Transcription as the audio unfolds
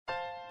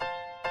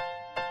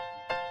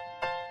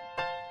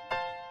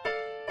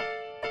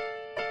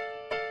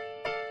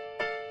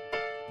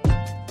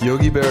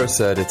Yogi Berra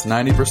said it's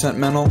 90%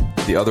 mental,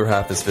 the other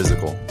half is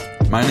physical.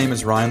 My name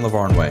is Ryan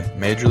Lavarnway,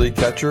 Major League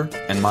catcher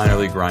and minor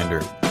league grinder,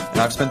 and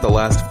I've spent the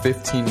last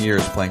 15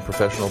 years playing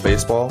professional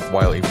baseball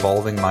while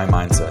evolving my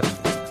mindset.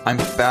 I'm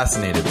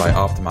fascinated by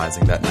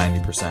optimizing that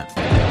 90%.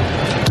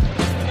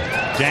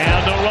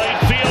 Down the right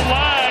field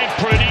line,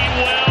 pretty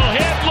well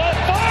hit,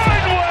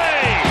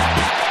 Lavarnway!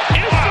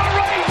 It's the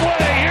right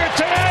way here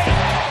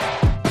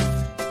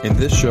tonight! In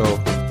this show,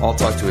 I'll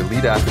talk to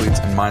elite athletes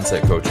and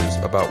mindset coaches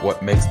about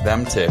what makes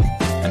them tick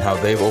and how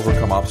they've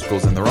overcome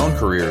obstacles in their own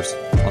careers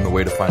on the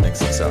way to finding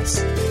success.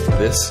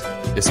 This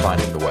is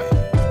Finding the Way.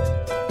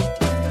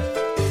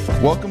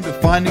 Welcome to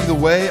Finding the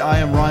Way. I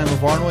am Ryan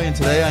Lavarnway, and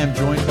today I am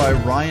joined by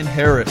Ryan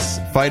Harris,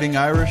 Fighting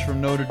Irish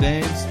from Notre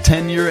Dame,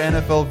 10-year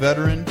NFL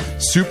veteran,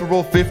 Super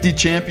Bowl 50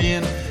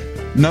 champion,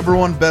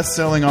 #1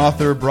 best-selling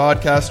author,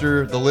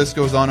 broadcaster. The list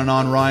goes on and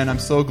on. Ryan, I'm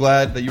so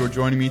glad that you are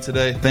joining me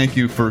today. Thank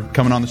you for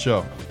coming on the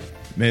show.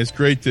 Man, it's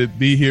great to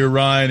be here,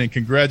 Ryan, and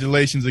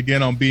congratulations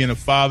again on being a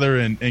father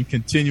and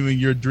continuing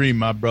your dream,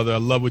 my brother. I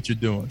love what you're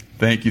doing.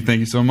 Thank you. Thank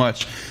you so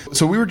much.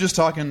 So we were just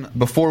talking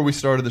before we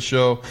started the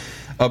show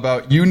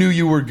about you knew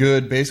you were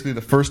good basically the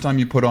first time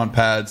you put on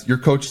pads. Your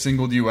coach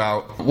singled you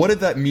out. What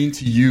did that mean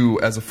to you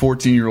as a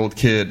 14-year-old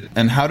kid,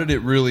 and how did it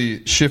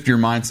really shift your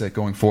mindset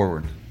going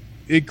forward?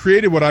 It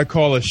created what I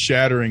call a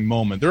shattering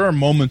moment. There are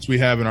moments we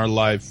have in our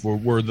life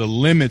where the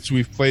limits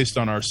we've placed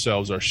on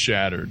ourselves are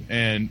shattered.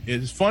 And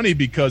it's funny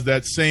because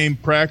that same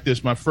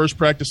practice, my first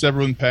practice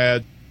ever in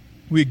pads,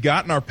 we had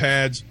gotten our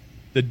pads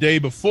the day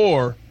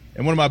before,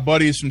 and one of my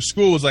buddies from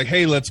school was like,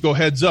 hey, let's go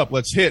heads up,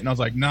 let's hit. And I was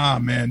like, nah,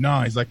 man,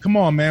 nah. He's like, come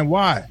on, man,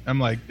 why? I'm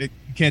like, you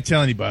can't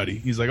tell anybody.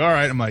 He's like, all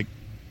right. I'm like,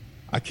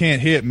 I can't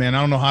hit, man.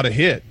 I don't know how to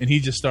hit. And he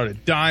just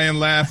started dying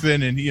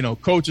laughing,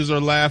 and, coaches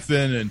are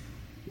laughing,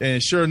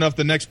 and sure enough,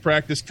 the next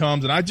practice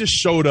comes, and I just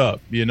showed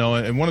up,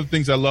 And one of the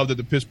things I loved at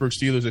the Pittsburgh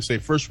Steelers, they say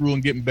first rule in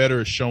getting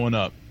better is showing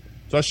up.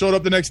 So I showed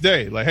up the next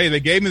day. Like, hey,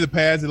 they gave me the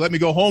pads. They let me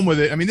go home with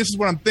it. I mean, this is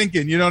what I'm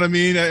thinking, you know what I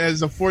mean?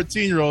 As a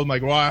 14-year-old, I'm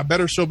like, well, I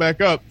better show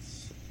back up.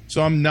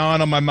 So I'm gnawing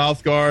on my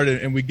mouth guard,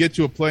 and we get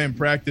to a play in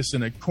practice,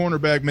 and a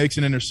cornerback makes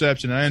an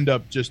interception. I end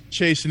up just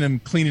chasing him,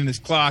 cleaning his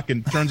clock,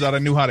 and turns out I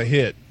knew how to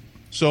hit.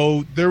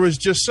 So there was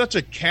just such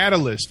a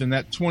catalyst in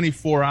that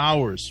 24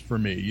 hours for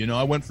me.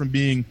 I went from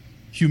being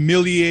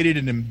humiliated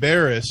and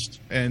embarrassed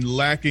and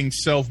lacking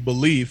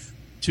self-belief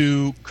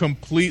to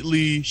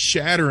completely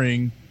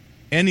shattering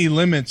any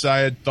limits I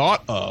had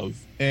thought of,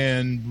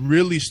 and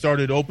really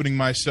started opening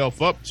myself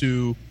up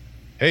to,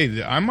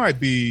 hey, I might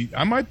be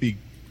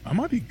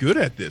good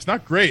at this.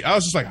 Not great. I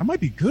was just like, I might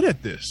be good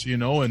at this,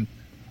 and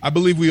I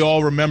believe we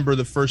all remember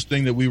the first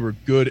thing that we were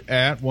good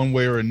at one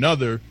way or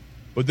another,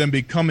 but then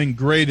becoming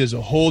great is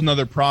a whole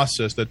nother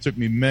process that took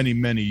me many,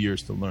 many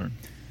years to learn.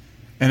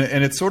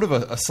 And it's sort of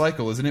a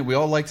cycle, isn't it? We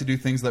all like to do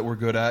things that we're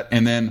good at,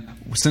 and then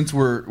since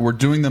we're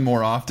doing them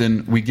more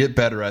often, we get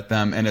better at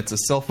them, and it's a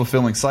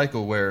self-fulfilling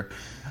cycle where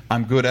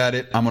I'm good at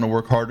it, I'm going to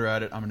work harder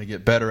at it, I'm going to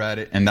get better at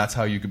it, and that's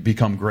how you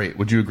become great.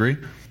 Would you agree?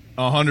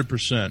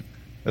 100%.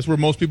 That's where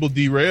most people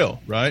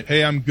derail, right?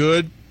 Hey, I'm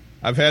good,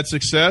 I've had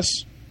success,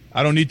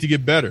 I don't need to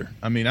get better.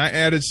 I mean, I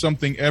added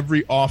something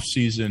every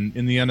offseason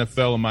in the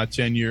NFL in my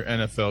 10-year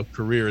NFL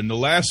career, and the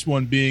last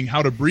one being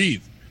how to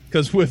breathe.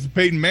 Because with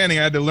Peyton Manning,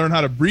 I had to learn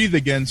how to breathe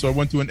again, so I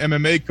went to an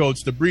MMA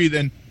coach to breathe.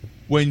 And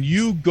when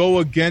you go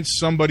against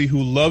somebody who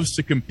loves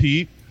to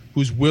compete,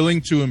 who's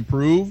willing to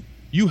improve,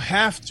 you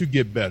have to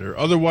get better.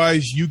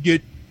 Otherwise, you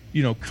get,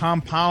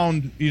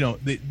 compound,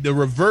 the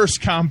reverse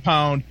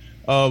compound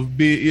of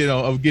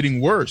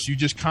getting worse. You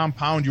just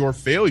compound your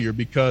failure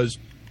because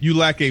you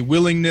lack a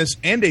willingness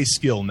and a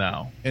skill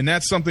now. And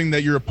that's something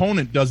that your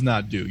opponent does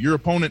not do. Your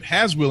opponent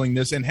has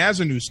willingness and has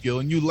a new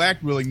skill, and you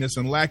lack willingness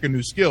and lack a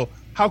new skill.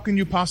 How can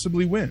you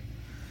possibly win?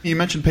 You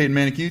mentioned Peyton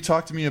Manning. Can you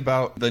talk to me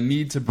about the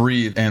need to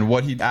breathe and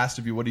what he asked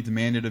of you, what he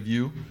demanded of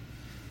you?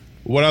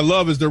 What I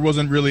love is there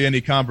wasn't really any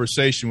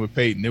conversation with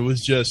Peyton. It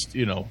was just,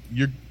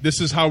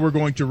 this is how we're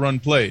going to run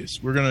plays.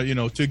 We're going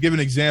to, to give an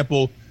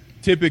example,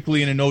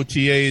 typically in an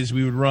OTAs,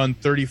 we would run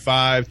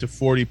 35 to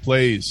 40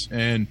 plays.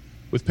 And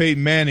with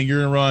Peyton Manning,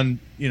 you're going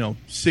to run,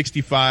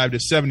 65 to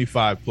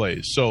 75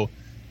 plays. So,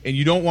 and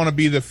you don't want to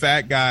be the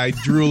fat guy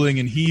drooling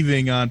and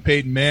heaving on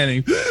Peyton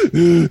Manning.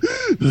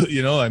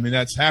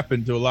 That's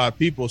happened to a lot of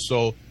people.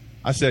 So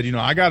I said,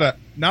 I got to,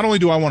 not only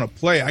do I want to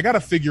play, I got to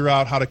figure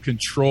out how to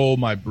control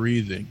my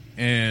breathing.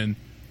 And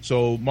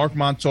so Mark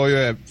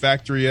Montoya at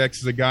Factory X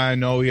is a guy I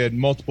know. He had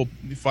multiple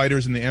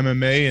fighters in the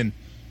MMA, and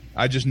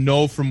I just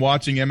know from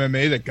watching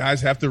MMA that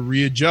guys have to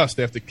readjust.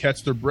 They have to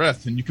catch their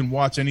breath. And you can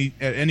watch at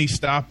any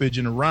stoppage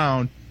in a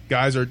round,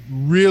 guys are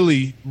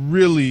really,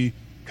 really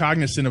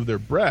cognizant of their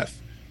breath.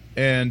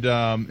 And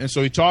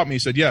so he taught me, he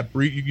said, yeah,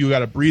 you got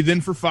to breathe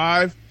in for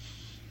 5,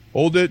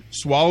 hold it,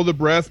 swallow the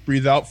breath,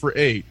 breathe out for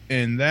 8.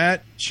 And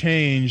that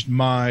changed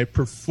my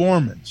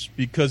performance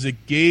because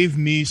it gave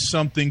me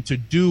something to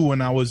do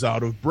when I was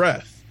out of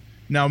breath.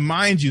 Now,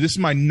 mind you, this is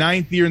my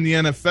 9th year in the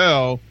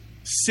NFL,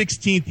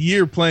 16th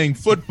year playing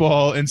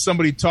football, and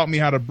somebody taught me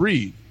how to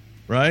breathe,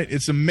 right?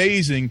 It's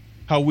amazing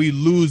how we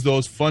lose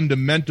those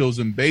fundamentals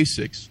and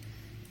basics.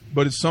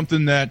 But it's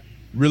something that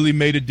really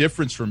made a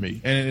difference for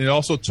me. And it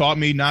also taught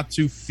me not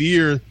to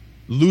fear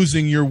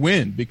losing your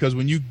wind, because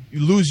when you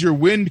lose your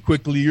wind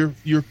quickly,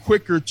 you're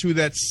quicker to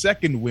that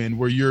second wind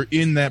where you're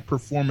in that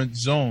performance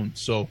zone.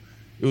 So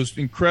it was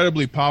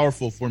incredibly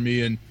powerful for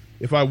me. And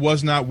if I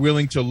was not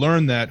willing to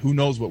learn that, who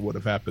knows what would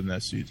have happened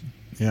that season.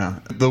 Yeah.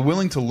 The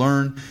willing to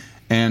learn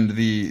and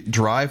the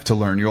drive to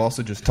learn. You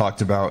also just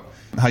talked about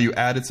how you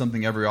added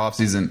something every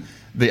offseason.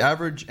 The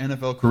average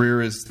NFL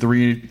career is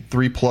three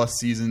plus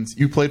seasons.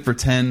 You played for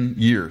 10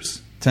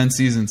 years, 10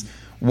 seasons.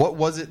 What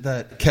was it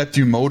that kept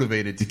you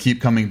motivated to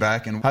keep coming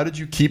back, and how did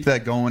you keep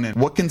that going, and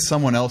what can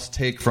someone else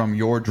take from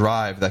your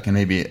drive that can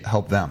maybe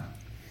help them?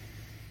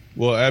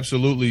 Well,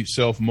 absolutely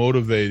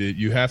self-motivated.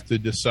 You have to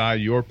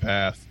decide your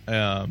path.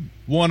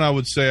 One, I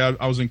would say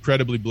I was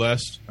incredibly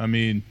blessed. I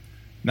mean,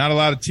 not a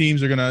lot of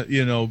teams are going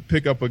to,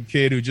 pick up a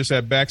kid who just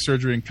had back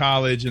surgery in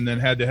college and then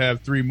had to have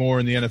 3 more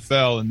in the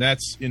NFL. And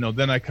that's,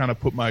 then I kind of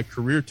put my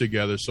career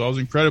together. So I was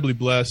incredibly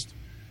blessed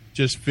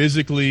just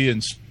physically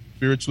and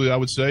spiritually, I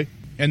would say.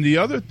 And the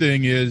other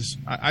thing is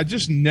I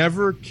just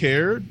never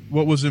cared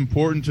what was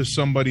important to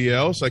somebody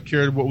else. I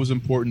cared what was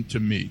important to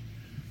me.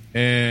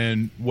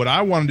 And what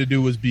I wanted to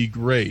do was be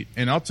great.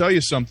 And I'll tell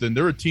you something,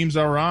 there are teams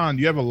I were on,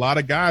 you have a lot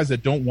of guys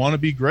that don't want to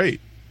be great.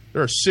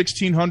 There are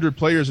 1,600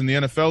 players in the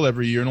NFL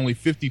every year, and only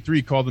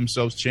 53 call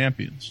themselves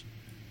champions.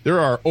 There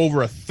are over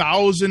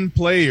 1,000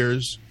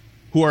 players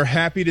who are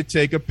happy to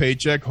take a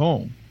paycheck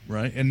home,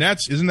 right? And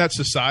isn't that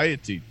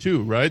society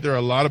too, right? There are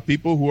a lot of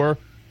people who are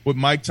what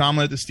Mike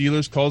Tomlin at the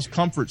Steelers calls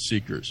comfort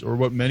seekers, or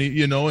what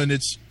many, and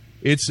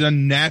it's a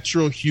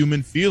natural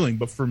human feeling.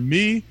 But for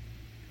me,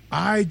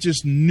 I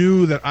just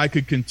knew that I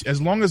could,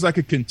 as long as I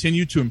could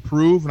continue to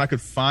improve and I could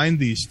find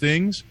these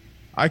things,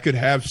 I could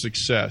have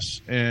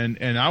success. And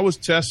I was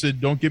tested,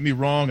 don't get me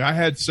wrong. I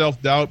had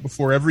self-doubt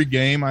before every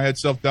game. I had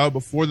self-doubt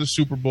before the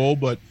Super Bowl,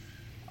 but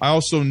I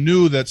also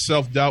knew that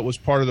self-doubt was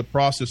part of the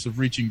process of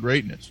reaching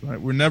greatness,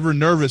 right? We're never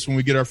nervous when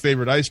we get our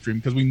favorite ice cream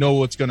because we know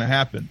what's going to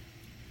happen.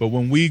 But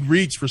when we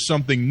reach for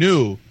something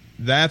new,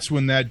 that's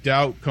when that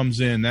doubt comes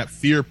in, that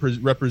fear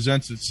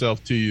represents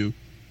itself to you.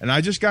 And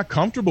I just got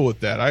comfortable with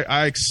that.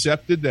 I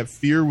accepted that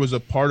fear was a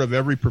part of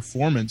every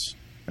performance,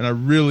 and I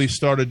really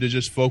started to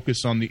just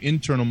focus on the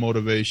internal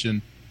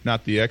motivation,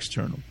 not the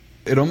external.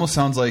 It almost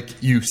sounds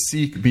like you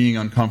seek being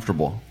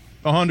uncomfortable.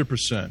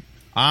 100%.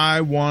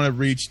 I want to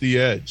reach the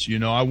edge.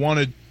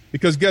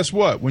 Because guess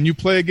what? When you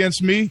play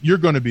against me, you're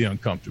going to be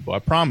uncomfortable. I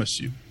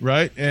promise you,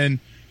 right? And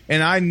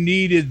I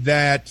needed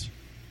that.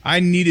 I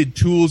needed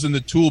tools in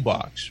the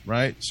toolbox,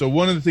 right? So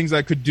one of the things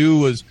I could do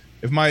was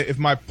if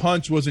my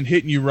punch wasn't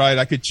hitting you right,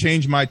 I could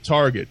change my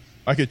target.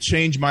 I could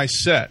change my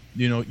set.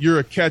 You're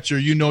a catcher.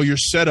 Your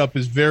setup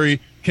is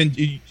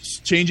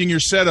changing your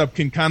setup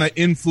can kind of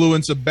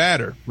influence a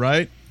batter,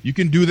 right? You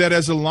can do that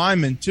as a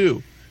lineman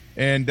too.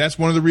 And that's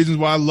one of the reasons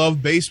why I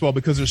love baseball,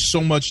 because there's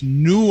so much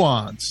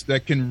nuance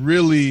that can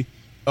really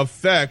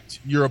affect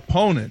your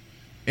opponent.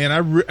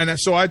 And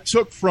so I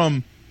took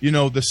from,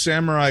 the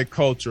samurai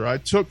culture. I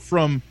took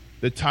from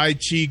the Tai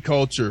Chi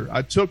culture.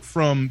 I took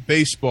from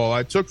baseball.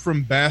 I took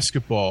from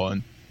basketball.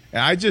 And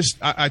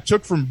I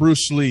took from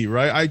Bruce Lee,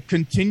 right? I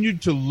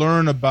continued to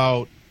learn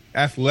about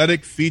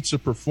athletic feats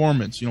of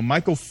performance.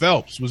 Michael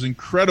Phelps was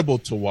incredible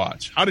to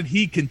watch. How did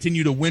he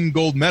continue to win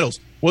gold medals?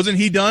 Wasn't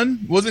he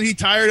done? Wasn't he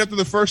tired after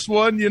the first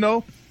one,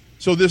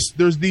 So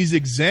there's these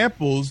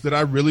examples that I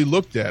really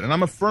looked at. And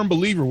I'm a firm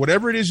believer,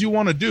 whatever it is you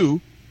want to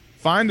do,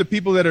 find the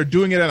people that are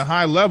doing it at a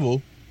high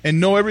level and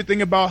know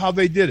everything about how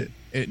they did it.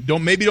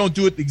 Maybe don't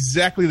do it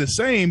exactly the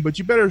same, but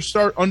you better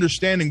start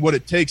understanding what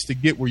it takes to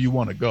get where you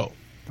want to go.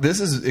 This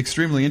is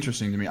extremely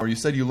interesting to me. You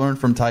said you learned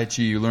from Tai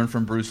Chi, you learned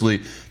from Bruce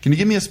Lee. Can you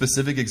give me a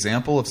specific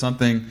example of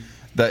something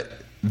that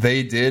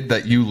they did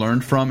that you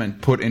learned from and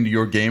put into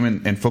your game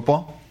in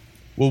football?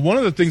 Well, one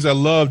of the things I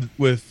loved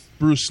with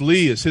Bruce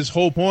Lee is his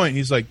whole point.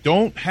 He's like,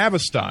 don't have a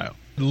style.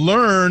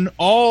 Learn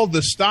all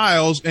the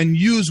styles and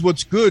use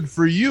what's good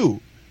for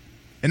you.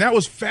 And that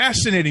was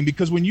fascinating,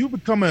 because when you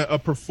become a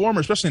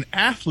performer, especially an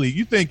athlete,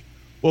 you think,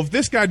 well, if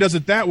this guy does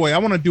it that way, I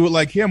want to do it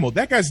like him. Well,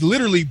 that guy's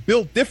literally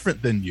built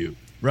different than you,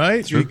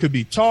 right? Sure. He could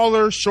be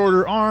taller,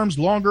 shorter arms,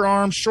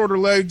 shorter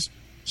legs,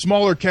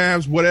 smaller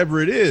calves,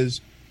 whatever it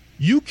is.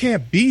 You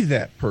can't be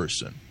that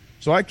person.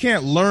 So I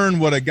can't learn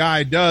what a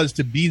guy does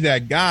to be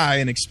that guy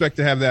and expect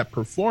to have that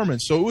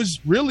performance. So it was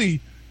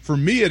really, for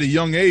me at a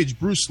young age,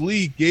 Bruce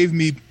Lee gave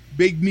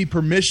me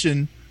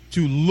permission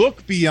to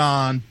look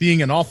beyond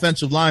being an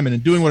offensive lineman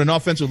and doing what an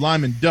offensive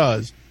lineman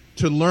does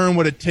to learn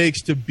what it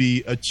takes to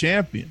be a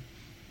champion.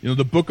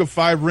 The Book of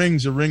Five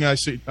Rings,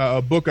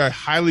 a book I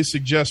highly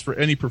suggest for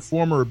any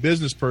performer or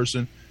business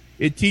person.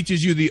 It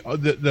teaches you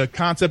the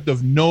concept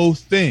of no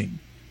thing,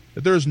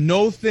 that there's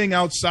no thing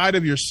outside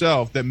of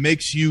yourself that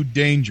makes you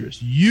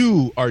dangerous.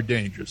 You are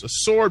dangerous. A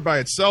sword by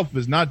itself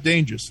is not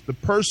dangerous. The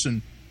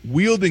person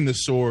wielding the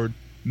sword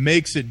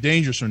makes it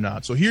dangerous or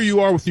not. So here you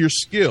are with your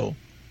skill.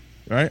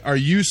 Right? Are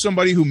you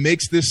somebody who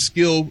makes this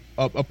skill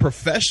a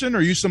profession, or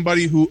are you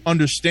somebody who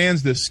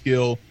understands this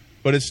skill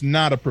but it's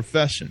not a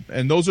profession.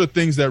 And those are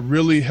things that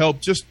really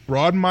help just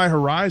broaden my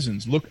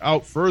horizons, look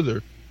out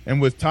further. And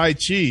with Tai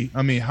Chi,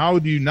 I mean, how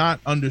do you not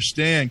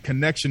understand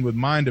connection with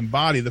mind and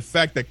body? The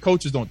fact that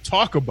coaches don't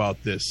talk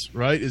about this,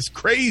 right, is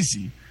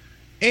crazy.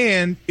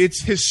 And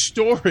it's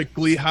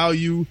historically how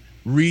you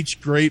reach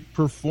great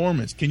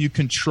performance. Can you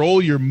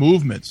control your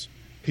movements?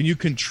 Can you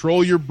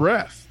control your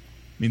breath?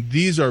 I mean,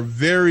 these are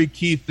very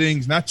key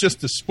things, not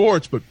just to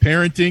sports, but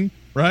parenting,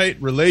 right,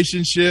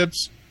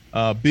 relationships,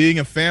 being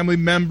a family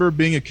member,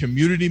 being a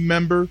community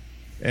member.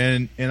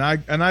 And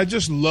I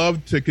just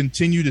love to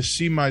continue to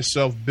see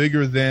myself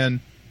bigger than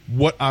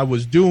what I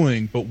was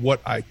doing, but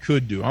what I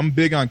could do. I'm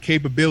big on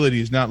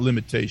capabilities, not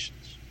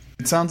limitations.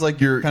 It sounds like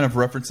you're kind of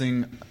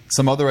referencing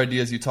some other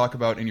ideas you talk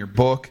about in your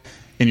book,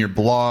 in your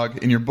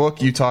blog. In your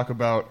book, you talk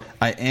about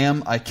I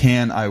am, I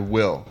can, I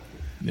will.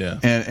 Yeah.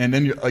 And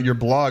then your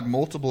blog,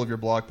 multiple of your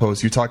blog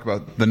posts, you talk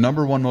about the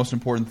number one most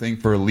important thing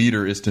for a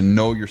leader is to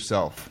know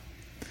yourself.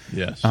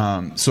 Yes.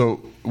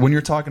 So when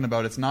you're talking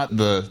about it's not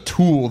the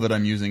tool that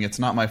I'm using, it's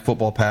not my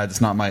football pads,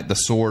 it's not the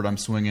sword I'm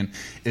swinging,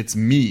 it's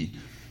me.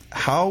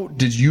 How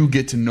did you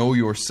get to know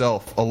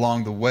yourself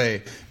along the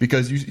way?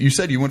 Because you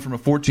said you went from a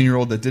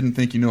 14-year-old that didn't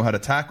think you knew how to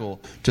tackle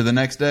to the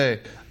next day,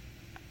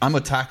 I'm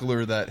a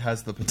tackler that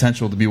has the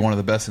potential to be one of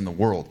the best in the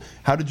world.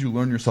 How did you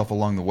learn yourself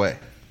along the way?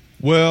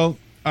 Well,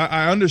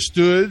 I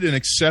understood and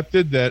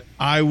accepted that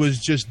I was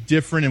just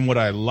different in what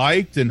I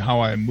liked and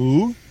how I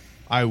moved.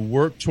 I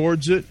worked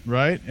towards it,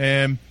 right?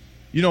 And,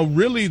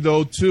 really,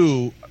 though,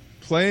 too,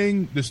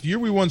 playing this year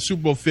we won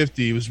Super Bowl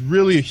 50, it was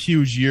really a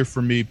huge year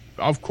for me,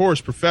 of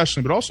course,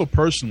 professionally, but also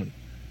personally.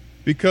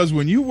 Because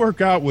when you work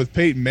out with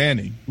Peyton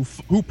Manning,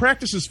 who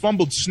practices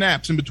fumbled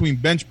snaps in between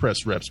bench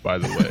press reps, by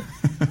the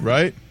way,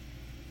 right?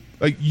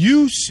 Like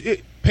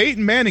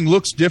Peyton Manning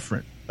looks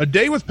different. A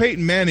day with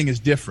Peyton Manning is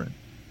different.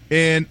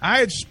 And I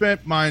had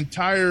spent my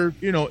entire,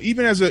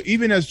 even as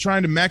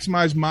trying to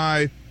maximize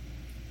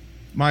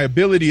my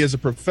ability as a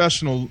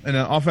professional and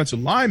an offensive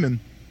lineman,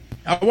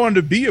 I wanted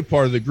to be a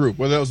part of the group,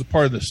 whether that was a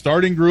part of the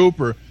starting group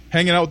or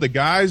hanging out with the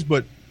guys,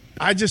 but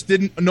I just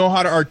didn't know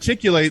how to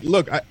articulate,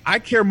 look, I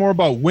care more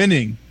about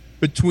winning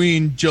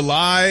between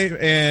July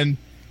and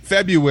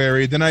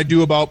February than I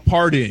do about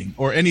partying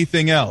or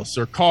anything else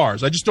or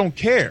cars. I just don't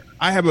care.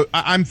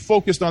 I'm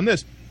focused on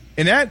this.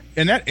 And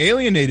that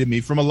alienated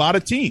me from a lot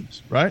of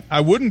teams, right?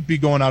 I wouldn't be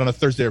going out on a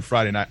Thursday or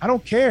Friday night. I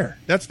don't care.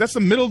 That's the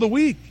middle of the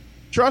week.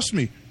 Trust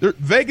me.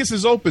 Vegas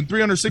is open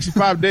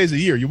 365 days a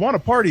year. You want to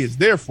party, it's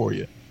there for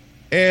you.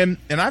 And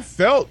I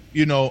felt,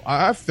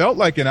 I felt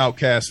like an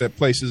outcast at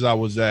places I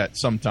was at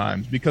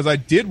sometimes because I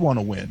did want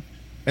to win.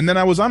 And then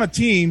I was on a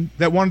team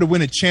that wanted to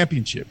win a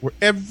championship where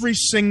every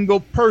single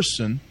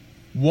person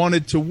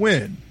wanted to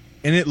win.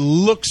 And it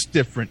looks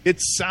different. It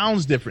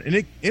sounds different.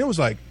 And it was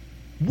like,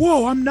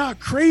 whoa, I'm not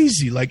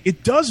crazy. Like,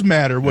 it does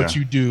matter what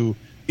you do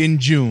in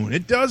June.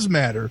 It does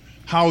matter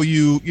how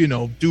you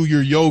do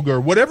your yoga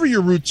or whatever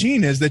your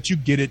routine is, that you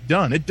get it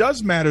done. It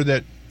does matter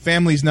that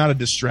family's not a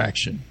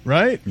distraction,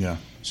 right? Yeah.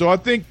 So I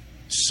think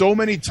so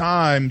many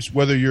times,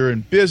 whether you're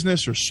in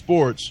business or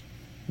sports,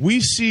 we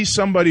see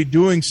somebody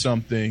doing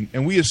something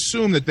and we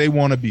assume that they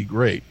want to be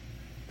great.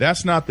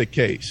 That's not the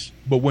case.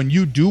 But when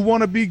you do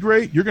want to be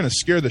great, you're going to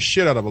scare the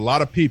shit out of a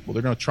lot of people.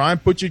 They're going to try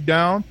and put you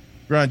down.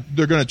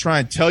 They're going to try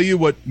and tell you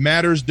what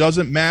matters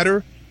doesn't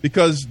matter,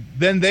 because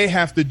then they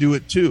have to do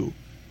it too.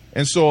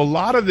 And so a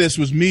lot of this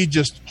was me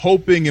just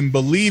hoping and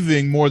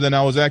believing more than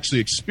I was actually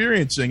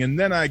experiencing. And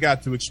then I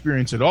got to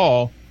experience it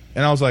all.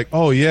 And I was like,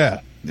 oh,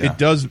 yeah. It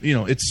does,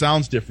 it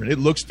sounds different. It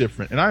looks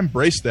different. And I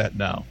embrace that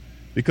now,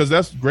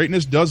 because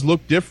greatness does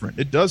look different.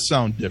 It does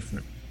sound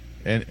different.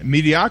 And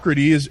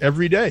mediocrity is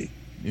every day.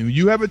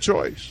 You have a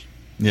choice.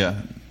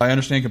 Yeah, I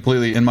understand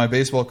completely. In my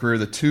baseball career,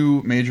 the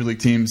two major league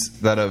teams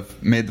that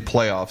have made the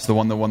playoffs, the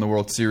one that won the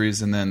World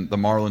Series and then the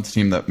Marlins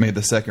team that made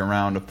the second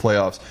round of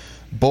playoffs,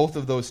 both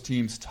of those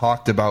teams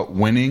talked about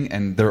winning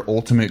and their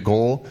ultimate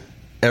goal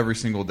every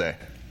single day.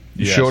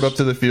 You showed up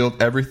to the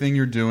field, everything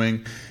you're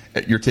doing,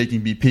 you're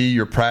taking BP,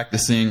 you're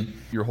practicing,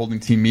 you're holding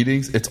team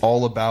meetings. It's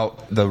all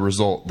about the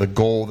result, the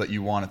goal that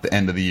you want at the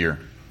end of the year.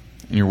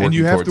 And you're working towards it. And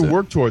you have to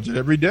work towards it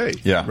every day,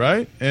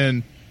 right?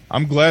 And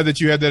I'm glad that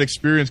you had that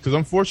experience, because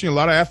unfortunately a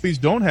lot of athletes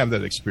don't have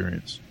that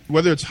experience.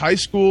 Whether it's high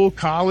school,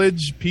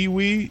 college,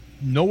 pee-wee,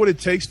 know what it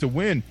takes to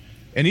win.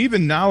 And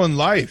even now in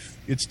life,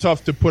 it's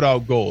tough to put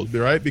out goals,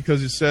 right?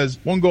 Because it says,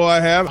 one goal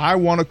I have, I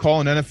want to call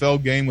an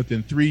NFL game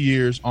within 3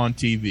 years on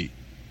TV.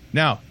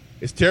 Now,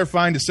 it's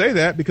terrifying to say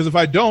that, because if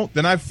I don't,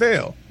 then I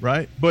fail,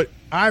 right? But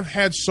I've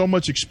had so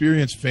much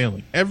experience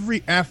failing.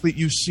 Every athlete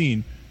you've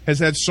seen has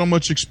had so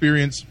much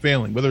experience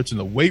failing, whether it's in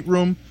the weight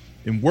room,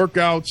 in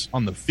workouts,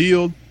 on the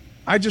field.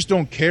 I just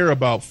don't care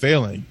about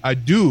failing. I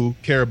do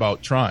care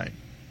about trying.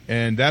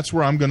 And that's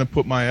where I'm going to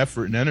put my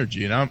effort and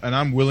energy. And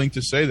I'm willing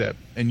to say that.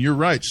 And you're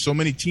right. So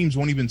many teams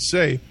won't even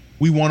say,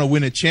 we want to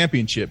win a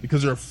championship,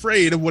 because they're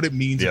afraid of what it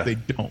means if they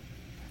don't.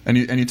 And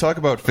you talk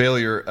about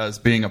failure as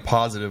being a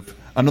positive.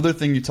 Another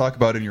thing you talk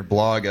about in your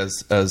blog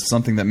as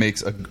something that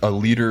makes a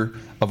leader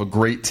of a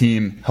great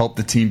team help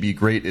the team be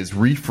great is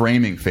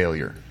reframing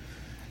failure.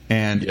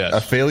 And Yes. a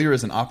failure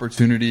is an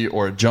opportunity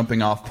or a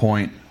jumping off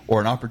point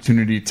or an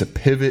opportunity to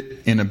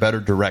pivot in a better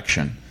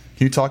direction.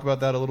 Can you talk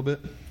about that a little bit?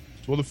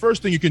 Well, the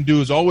first thing you can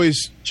do is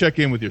always check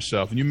in with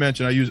yourself. And you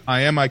mentioned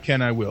I am, I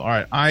can, I will. All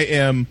right, I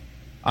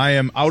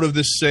am out of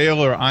this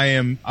sale, or I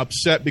am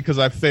upset because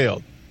I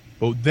failed.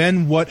 But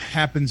then what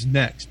happens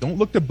next? Don't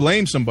look to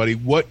blame somebody.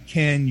 What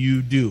can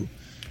you do?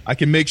 I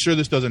can make sure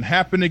this doesn't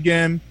happen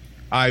again.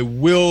 I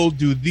will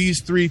do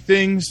these 3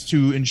 things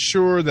to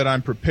ensure that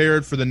I'm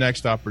prepared for the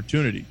next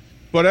opportunity.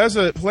 But as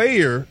a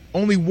player,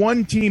 only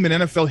one team in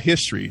NFL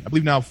history, I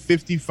believe now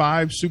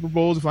 55 Super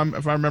Bowls, if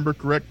I remember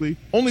correctly,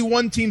 only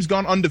one team's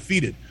gone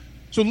undefeated.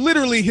 So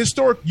literally,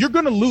 you're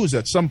going to lose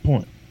at some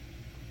point.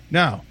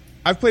 Now,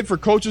 I've played for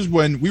coaches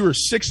when we were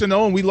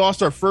 6-0 and we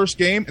lost our first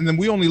game, and then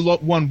we only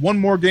won one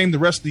more game the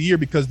rest of the year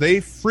because they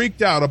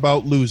freaked out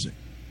about losing.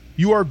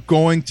 You are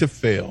going to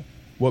fail.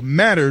 What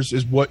matters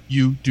is what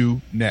you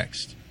do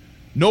next.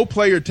 No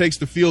player takes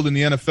the field in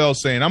the NFL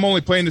saying, I'm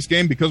only playing this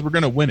game because we're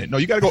going to win it. No,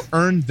 you got to go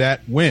earn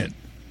that win,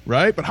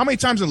 right? But how many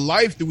times in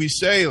life do we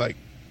say, like,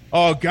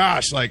 oh,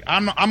 gosh, like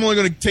I'm only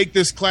going to take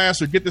this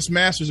class or get this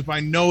master's if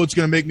I know it's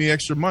going to make me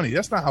extra money?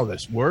 That's not how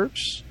this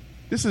works.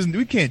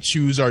 We can't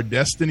choose our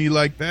destiny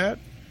like that.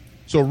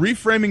 So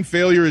reframing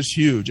failure is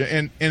huge.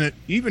 And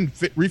even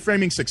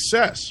reframing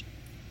success.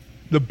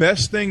 One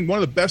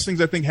of the best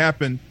things I think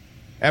happened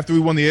after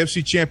we won the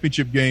AFC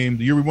Championship game,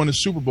 the year we won the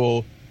Super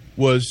Bowl,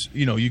 was,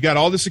 you got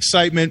all this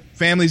excitement,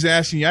 families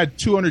asking you. I had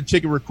 200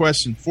 ticket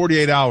requests in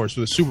 48 hours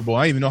for the Super Bowl.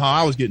 I didn't even know how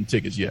I was getting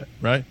tickets yet,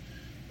 right?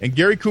 And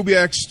Gary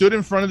Kubiak stood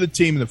in front of the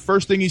team, and the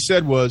first thing he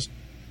said was,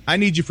 I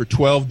need you for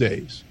 12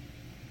 days,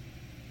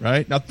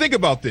 right? Now think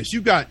about this.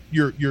 You got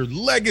your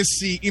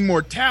legacy,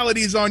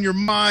 immortalities on your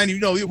mind.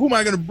 Who am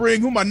I going to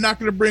bring? Who am I not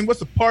going to bring?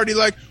 What's the party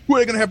like? Who are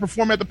they going to have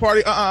perform at the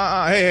party?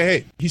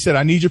 Hey. He said,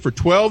 I need you for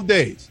 12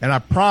 days, and I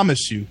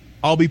promise you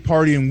I'll be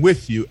partying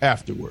with you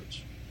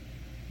afterwards.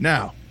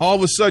 Now, all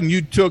of a sudden,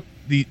 you took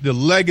the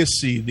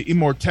legacy, the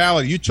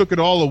immortality, you took it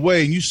all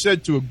away, and you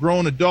said to a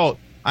grown adult,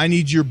 I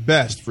need your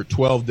best for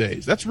 12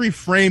 days. That's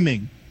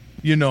reframing.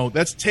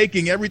 That's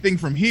taking everything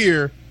from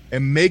here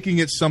and making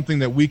it something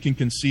that we can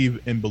conceive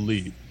and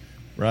believe,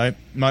 right?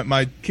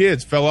 My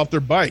kids fell off their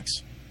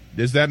bikes.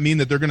 Does that mean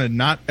that they're going to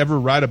not ever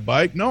ride a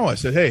bike? No, I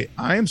said, hey,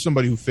 I am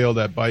somebody who failed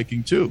at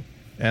biking too,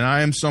 and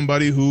I am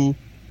somebody who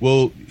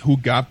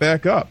got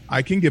back up.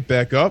 I can get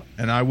back up,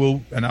 and I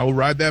will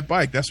ride that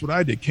bike. That's what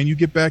I did. Can you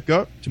get back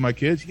up? To my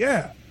kids?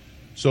 Yeah.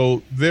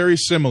 So very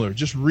similar,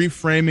 just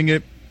reframing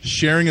it,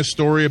 sharing a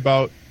story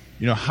about,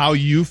 how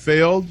you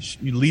failed,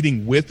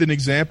 leading with an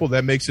example,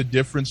 that makes a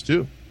difference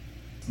too.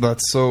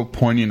 That's so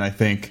poignant, I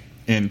think,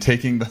 in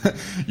taking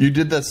you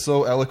did that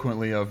so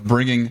eloquently of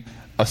bringing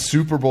a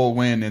Super Bowl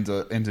win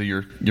into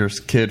your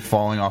kid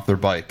falling off their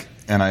bike.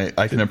 And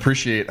I can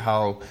appreciate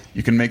how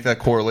you can make that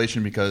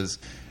correlation, because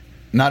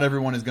not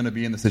everyone is going to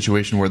be in the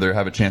situation where they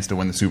have a chance to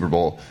win the Super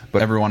Bowl,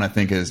 but everyone, I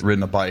think, has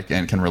ridden a bike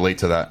and can relate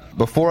to that.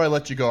 Before I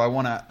let you go, I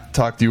want to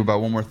talk to you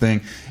about one more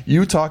thing.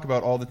 You talk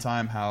about all the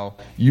time how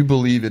you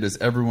believe it is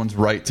everyone's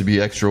right to be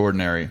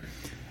extraordinary,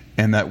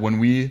 and that when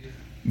we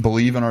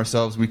believe in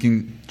ourselves, we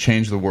can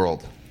change the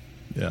world.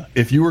 Yeah.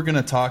 If you were going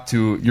to talk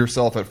to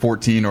yourself at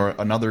 14 or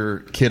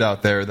another kid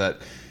out there that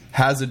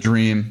has a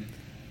dream,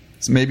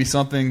 it's maybe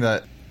something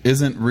that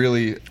isn't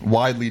really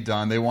widely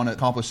done, they want to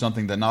accomplish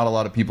something that not a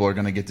lot of people are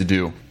going to get to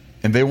do,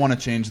 and they want to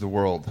change the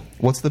world,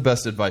 what's the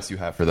best advice you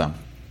have for them?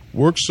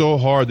 Work so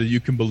hard that you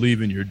can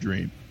believe in your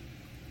dream.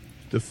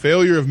 The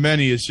failure of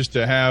many is just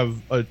to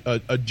have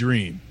a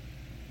dream,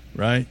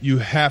 right? You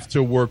have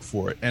to work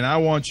for it. And I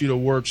want you to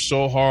work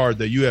so hard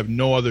that you have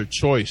no other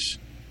choice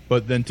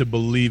but then to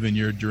believe in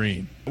your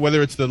dream.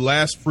 Whether it's the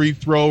last free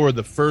throw or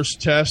the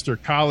first test or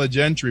college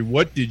entry,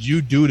 what did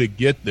you do to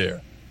get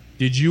there?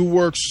 Did you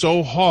work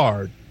so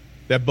hard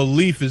that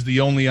belief is the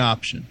only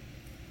option?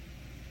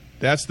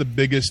 That's the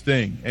biggest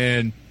thing.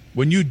 And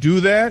when you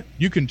do that,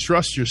 you can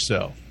trust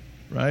yourself,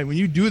 right? When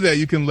you do that,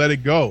 you can let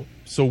it go.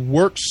 So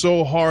work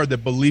so hard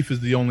that belief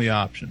is the only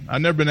option.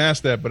 I've never been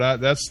asked that,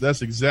 but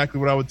that's exactly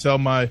what I would tell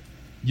my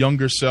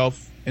younger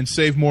self. And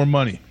save more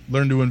money.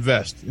 Learn to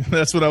invest.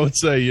 That's what I would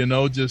say,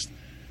 just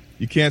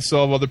you can't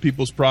solve other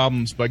people's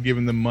problems by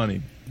giving them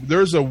money.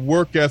 There's a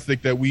work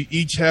ethic that we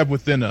each have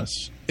within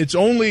us. It's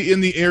only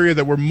in the area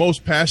that we're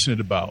most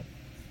passionate about.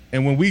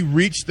 And when we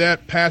reach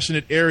that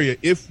passionate area,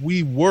 if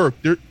we work,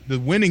 the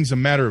winning's a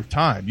matter of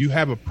time. You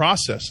have a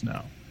process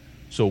now.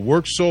 So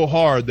work so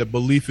hard that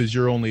belief is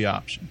your only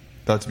option.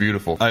 That's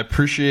beautiful. I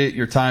appreciate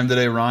your time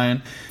today,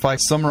 Ryan. If I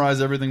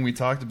summarize everything we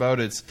talked about,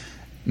 it's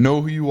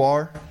know who you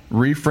are,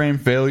 reframe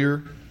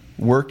failure,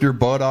 work your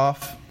butt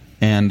off,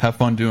 and have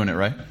fun doing it,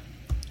 right?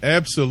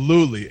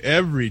 Absolutely.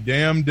 Every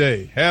damn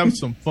day. Have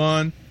some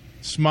fun,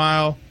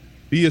 smile,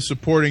 be a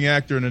supporting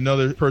actor in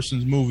another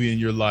person's movie in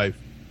your life.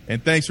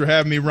 And thanks for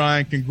having me,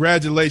 Ryan.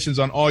 Congratulations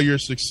on all your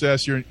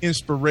success. You're an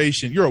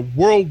inspiration. You're a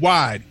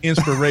worldwide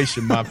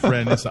inspiration, my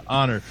friend. It's an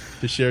honor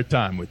to share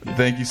time with you.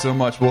 Thank you so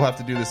much. We'll have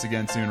to do this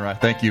again soon, Ryan.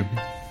 Thank you.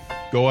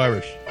 Go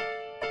Irish.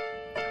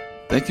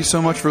 Thank you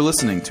so much for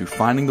listening to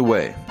Finding the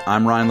Way.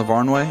 I'm Ryan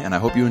Lavarnway, and I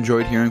hope you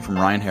enjoyed hearing from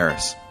Ryan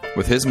Harris.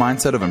 With his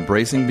mindset of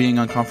embracing being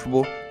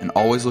uncomfortable and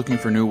always looking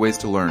for new ways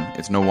to learn,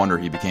 it's no wonder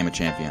he became a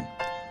champion.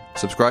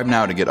 Subscribe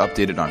now to get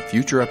updated on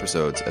future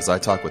episodes as I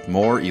talk with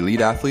more elite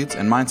athletes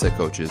and mindset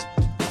coaches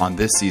on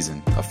this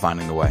season of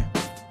Finding the Way.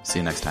 See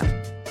you next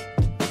time.